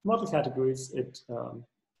model categories. It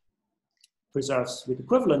preserves weak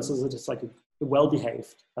equivalences. It's like a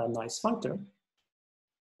well-behaved, nice functor.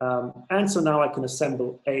 And so now I can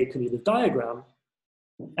assemble a commutative diagram,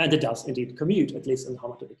 and it does indeed commute, at least in the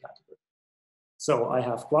homotopy category. So I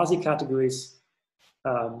have quasi-categories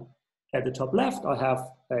at the top left. I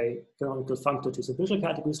have a canonical functor to simplicial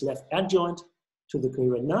categories, left adjoint to the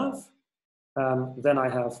coherent nerve. Then I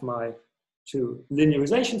have my two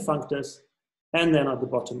linearization functors, and then at the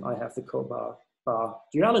bottom I have the cobar bar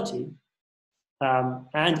duality,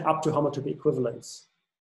 and up to homotopy equivalence.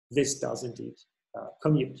 This does indeed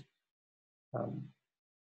commute.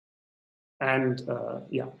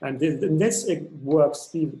 This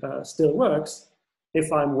works, still works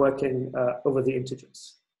if I'm working over the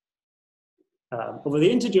integers. Over the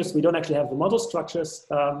integers, we don't actually have the model structures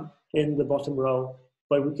in the bottom row,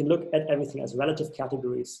 but we can look at everything as relative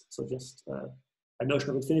categories. So just a notion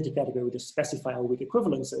of infinity category, we just specify how weak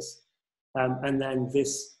equivalence is. And then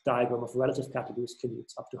this diagram of relative categories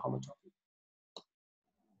commutes up to homotopy.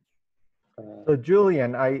 So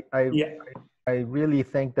Julian, I really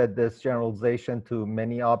think that this generalization to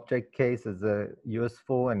many object case is a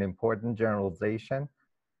useful and important generalization.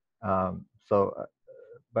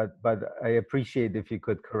 But I appreciate if you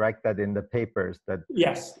could correct that in the papers. That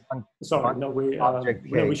yes, sorry, no, we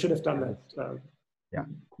should have done that yeah,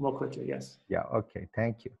 more quickly. Yes. Yeah. Okay.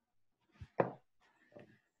 Thank you.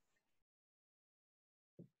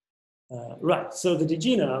 Right. So the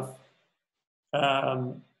DG nerve.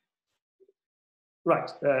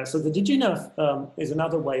 So the DG nerve is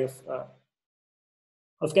another way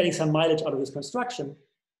of getting some mileage out of this construction.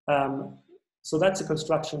 So that's a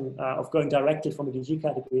construction of going directly from a DG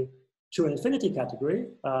category to an infinity category.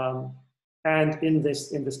 And in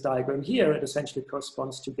this diagram here, it essentially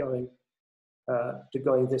corresponds to going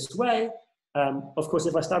this way. Of course,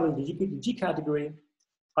 if I start with the DG category,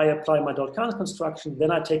 I apply my dot-Kahn construction,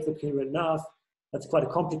 then I take the coherent nerve. That's quite a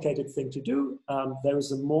complicated thing to do.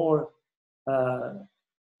 There's a more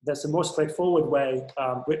straightforward way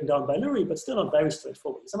written down by Lurie, but still not very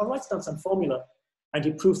straightforward. Someone writes down some formula and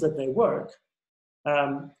he proves that they work.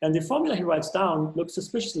 And the formula he writes down looks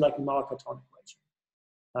suspiciously like a Markov-Katon equation.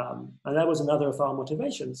 And that was another of our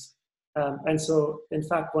motivations. And so, in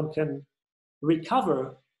fact, one can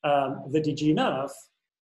recover the DG nerve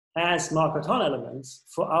as Markov-Katon elements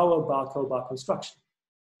for our bar-cobar construction.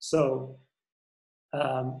 So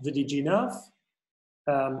the DG nerve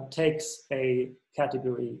takes a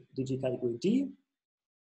category, DG category D,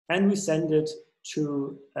 and we send it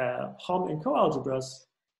to Hom in coalgebras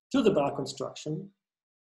to the bar construction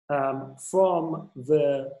from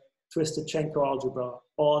the twisted chain coalgebra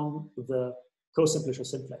on the co-simplicial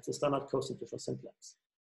simplex, the standard co-simplicial simplex.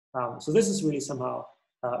 So this is really somehow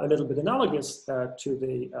a little bit analogous to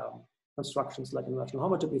the constructions like in rational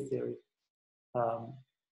homotopy theory.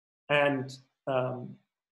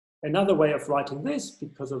 Another way of writing this,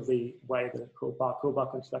 because of the way the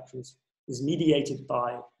cobar constructions is mediated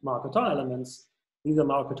by Markov-Katon elements, these are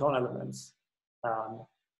Markov-Katon elements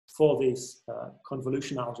for this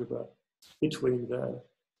convolution algebra between the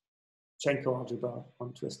chain coalgebra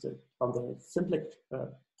on the simplex,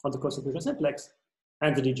 on the co-simplicial simplex,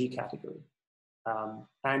 and the DG category.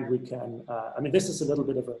 And we can, this is a little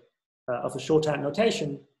bit of a shorthand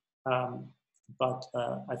notation, but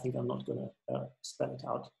I think I'm not going to spell it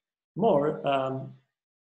out more.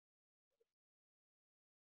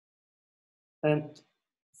 And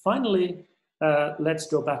finally, let's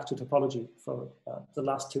go back to topology for the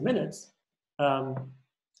last 2 minutes.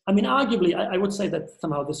 Arguably, I would say that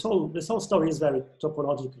somehow this whole story is very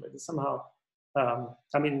topological. It is somehow,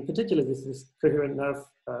 in particular, this coherent nerve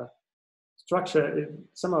structure,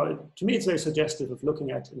 somehow, to me, it's very suggestive of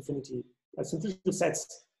looking at infinity, simplicial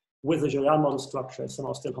sets with the Julian model structure as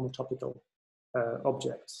somehow still homotopical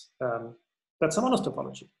objects, but some honest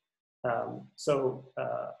topology.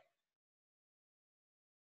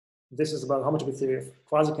 This is about homotopy theory of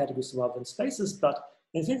quasicategories rather than spaces, but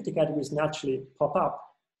infinity categories naturally pop up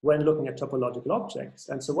when looking at topological objects.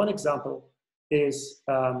 And so one example is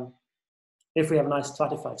if we have a nice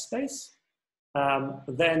stratified space,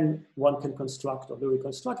 then one can construct or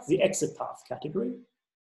reconstruct the exit path category,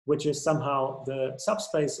 which is somehow the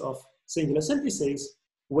subspace of singular simplices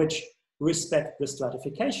which respect the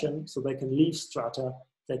stratification, so they can leave strata,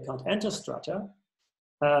 they can't enter strata.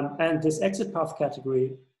 And this exit path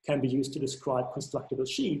category can be used to describe constructible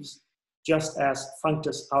sheaves, just as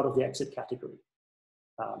functors out of the exit category.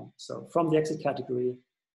 So from the exit category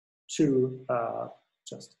to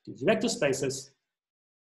just these vector spaces.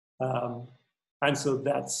 And so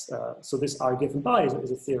that's, so this R given by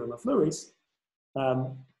is a theorem of Lurie's.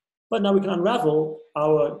 But now we can unravel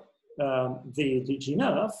our, the DG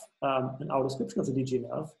nerve and our description of the DG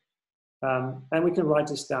nerve. And we can write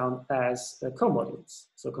this down as comodules.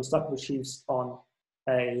 So constructible sheaves on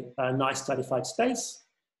a nice stratified space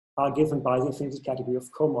are given by the infinity category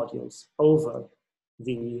of comodules over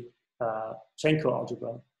the chain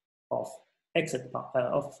coalgebra of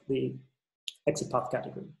the exit path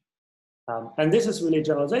category. And this is really a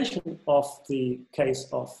generalization of the case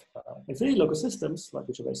of infinity locus systems, like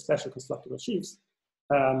which are very special constructible sheaves,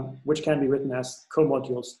 which can be written as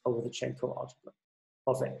comodules over the chain coalgebra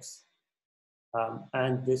of X.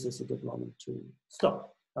 And this is a good moment to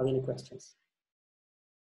stop. Are there any questions?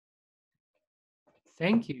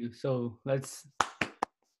 Thank you. So let's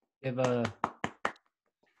give a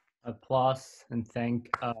applause and thank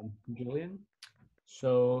Julian.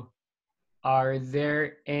 So are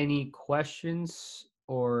there any questions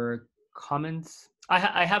or comments?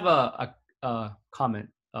 I have a comment.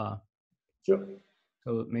 Sure.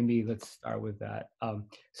 So maybe let's start with that.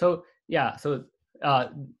 So yeah, so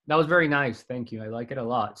that was very nice. Thank you. I like it a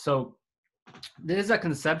lot. So this is a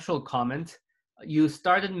conceptual comment. You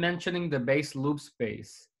started mentioning the base loop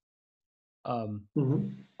space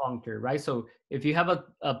functor, right? So if you have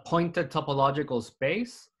a pointed topological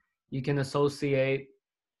space, you can associate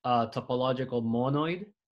a topological monoid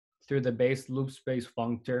through the base loop space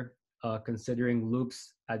functor, considering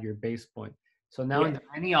loops at your base point. So now in the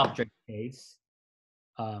any object case,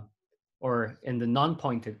 or in the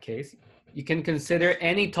non-pointed case, you can consider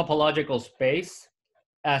any topological space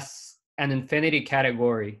as an infinity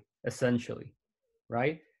category, essentially,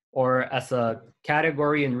 right? Or as a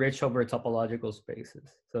category enriched over topological spaces.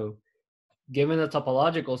 So given a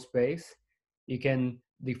topological space, you can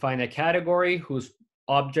define a category whose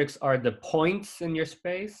objects are the points in your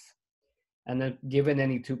space. And then given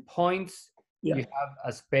any 2 points, you have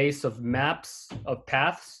a space of maps of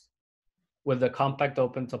paths with a compact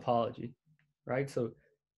open topology, right? So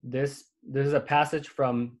this is a passage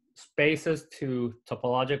from spaces to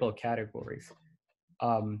topological categories.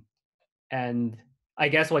 And I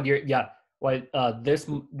guess what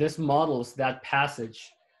this models that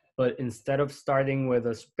passage, but instead of starting with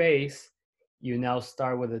a space, you now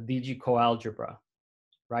start with a DG coalgebra,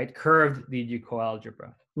 right? Curved DG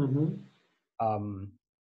coalgebra.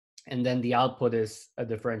 And then the output is a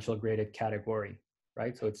differential graded category,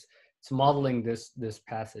 right? So it's modeling this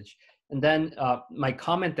passage. And then my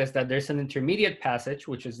comment is that there's an intermediate passage,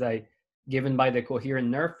 which is given by the coherent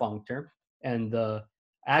nerve functor and the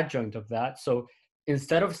adjunct of that. So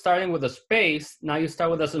instead of starting with a space, now you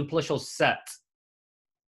start with a simplicial set,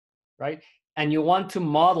 right? And you want to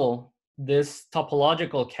model this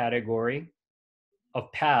topological category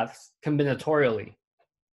of paths combinatorially,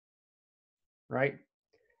 right?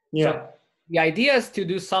 Yeah. So the idea is to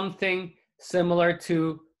do something similar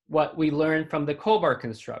to what we learned from the cobar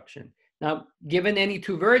construction. Now, given any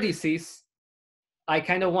 2 vertices, I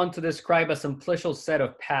kind of want to describe a simplicial set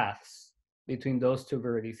of paths between those 2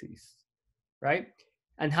 vertices, right?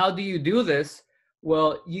 And how do you do this?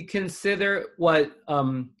 Well, you consider what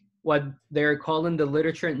they're called in the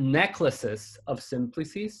literature necklaces of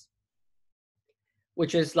simplices,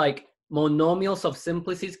 which is like monomials of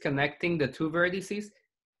simplices connecting the 2 vertices,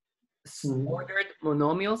 ordered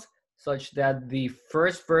monomials such that the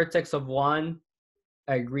first vertex of one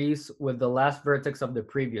agrees with the last vertex of the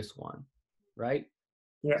previous one, right?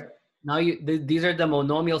 Yeah. Now these are the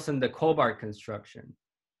monomials in the cobar construction.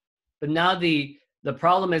 But now the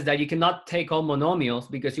problem is that you cannot take all monomials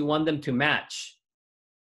because you want them to match,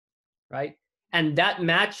 right? And that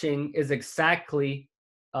matching is exactly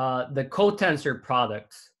the cotensor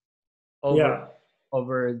products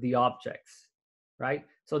over the objects, right?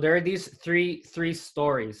 So there are these three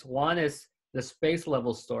stories. One is the space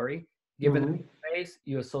level story. Given Mhm. space,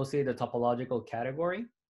 you associate a topological category.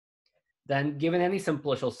 Then given any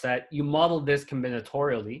simplicial set, you model this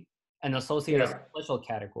combinatorially and associate Yeah. a simplicial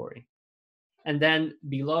category. And then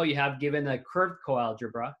below you have, given a curved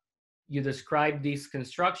coalgebra, you describe these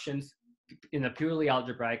constructions in a purely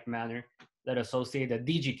algebraic manner that associate a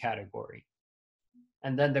DG category.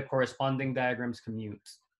 And then the corresponding diagrams commute.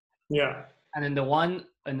 Yeah. And in the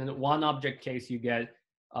one object case, you get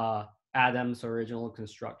Adam's original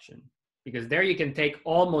construction, because there you can take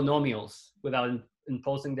all monomials without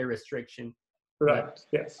imposing the restriction. Right.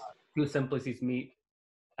 Yes. Two simplices meet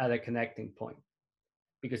at a connecting point,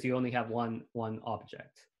 because you only have one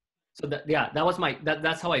object. So that was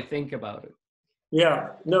that's how I think about it.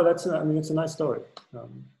 Yeah. No, that's I mean, it's a nice story.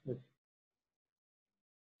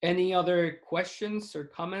 Any other questions or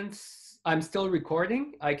comments? I'm still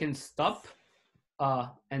recording. I can stop,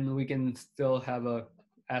 and we can still have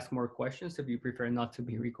ask more questions if you prefer not to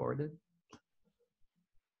be recorded.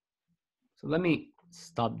 So let me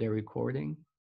stop the recording.